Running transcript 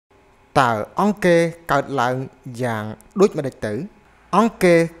តើអង្គែកើតឡើងយ៉ាងដូចម្តេចទៅអង្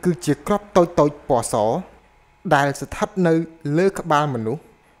គែគឺជាគ្រាប់តូចៗពណ៌សដែលស្ថិតនៅលើក្បាលមនុស្ស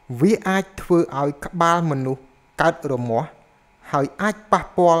វាអាចធ្វើឲ្យក្បាលមនុស្សកើតរមាស់ហើយអាចប៉ះ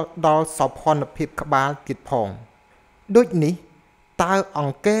ពាល់ដល់សោភ័ណភាពក្បាលទៀតផងដូចនេះតើអ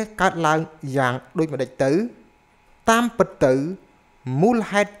ង្គែកើតឡើងយ៉ាងដូចម្តេចទៅតាមពិតទៅមូល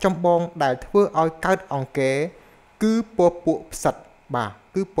ហេតុចម្បងដែលធ្វើឲ្យកើតអង្គែគឺពពួកផ្សិតបាទ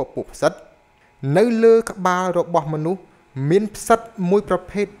គឺពពួកផ្សិតនៅលើក្បាលរបស់មនុស្សមានផ្សិតមួយប្រ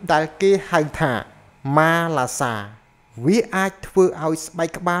ភេទដែលគេហៅថាម៉ាឡាសាវាអាចធ្វើឲ្យស្បែក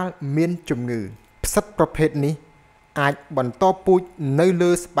ក្បាលមានជំងឺផ្សិតប្រភេទនេះអាចបន្តពូជនៅ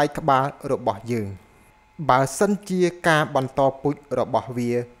លើស្បែកក្បាលរបស់យើងបើសិនជាការបន្តពូជរបស់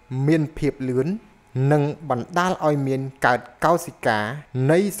វាមានភាពលឿននឹងបណ្ដាលឲ្យមានកើតកោសិកា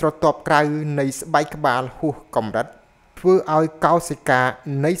នៃស្រទាប់ក្រៅនៃស្បែកក្បាលហួសកម្រិតធ្វើឲ្យកោសិកា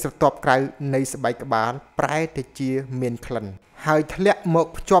នៃស្រទាប់ក្រៅនៃស្បែកក្បាលប្រែទៅជាមានក្លិនហើយធ្លាក់មក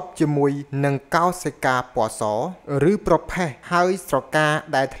ភ្ជាប់ជាមួយនឹងកោសិកាពណ៌សឬប្រផេះហើយស្រកា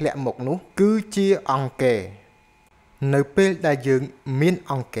ដែលធ្លាក់មកនោះគឺជាអង្គែនៅពេលដែលយើងមាន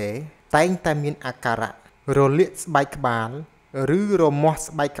អង្គែតែងតែមានអាការៈរលាកស្បែកក្បាលឬរមាស់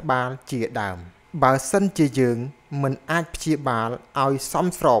ស្បែកក្បាលជាដើមបើសិនជាយើងមិនអាចព្យាបាលឲ្យសម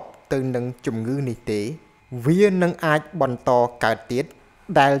ស្របទៅនឹងជំងឺនេះទេវានឹងអាចបន្តកើតទៀត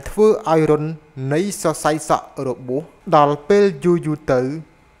ដែលធ្វើឲ្យរន្ធនៃសរសៃសក់របួសដល់ពេលយូរទៅ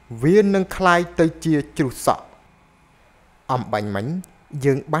វានឹងคล้ายទៅជាជ្រុះសក់អំបញ្ញមិញ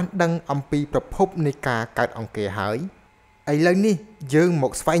យើងបានដឹងអំពីប្រភពនៃការកើតអង្គែហើយឥឡូវនេះយើងម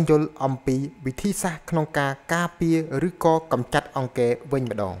កស្វែងយល់អំពីវិធីសាស្ត្រក្នុងការការពារឬក៏កម្ចាត់អង្គែវិញ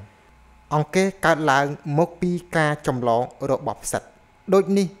ម្ដងអង្គែកើតឡើងមកពីការចម្លងរបស់ផ្សិតដូច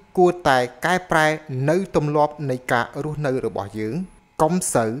នេះគួរតែកែប្រែនៅទម្លាប់នៃការរស់នៅរបស់យើងកុំ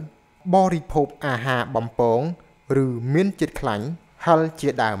សូវបរិភោគអាហារបំពងឬមានជាតិខ្លាញ់ហិលជា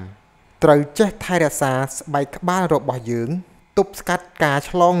ដើមត្រូវចេះថែរក្សាស្បែកក្បាលរបស់យើងទប់ស្កាត់ការ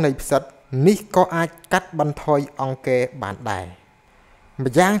ឆ្លងនៃផ្សិតនេះក៏អាចកាត់បន្ថយអង្គែបានដែរ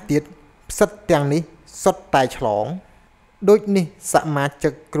ម្យ៉ាងទៀតផ្សិតទាំងនេះសុទ្ធតែឆ្លងដូចនេះសមាជិ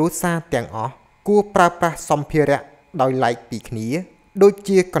កគ្រួសារទាំងអស់គួរប្រើប្រាស់សម្ភារៈដោយឡែកពីគ្នាដូច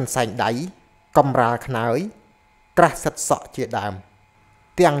ជាកន្សែងដៃកម្រាលខ្នើយក្រាស់សិតសក់ជាដើម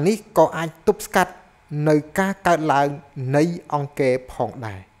ទាំងនេះក៏អាចទប់ស្កាត់នៅការកើតឡើងនៃអង្គែផង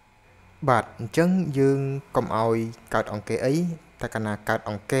ដែរបាទអញ្ចឹងយើងកុំឲ្យកើតអង្គែអីតែកាលណាកើត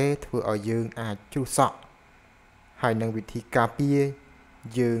អង្គែធ្វើឲ្យយើងអាចជ្រុះសក់ហើយនឹងវិធីការពារ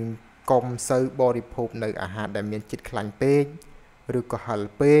យើងកុំសូវបរិភោគនៅអាហារដែលមានជាតិខ្លាញ់ពេកឬក៏ហិល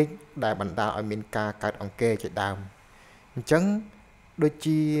ពេកដែលបណ្ដាលឲ្យមានការកើតអង្គែជាដើមអញ្ចឹងដូច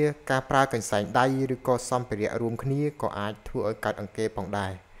ជាការប្រើកន្សែងដៃឬក៏សម្ភារៈរួមគ្នាក៏អាចធ្វើឲ្យកើតអង្គែផងដែ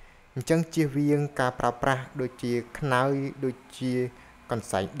រអញ្ចឹងជៀសវាងការប្រើប្រាស់ដូចជាខ្នើយដូចជាកន្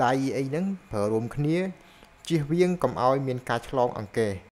សែងដៃអីហ្នឹងប្រើរួមគ្នាជៀសវាងកុំឲ្យមានការឆ្លងអង្គែ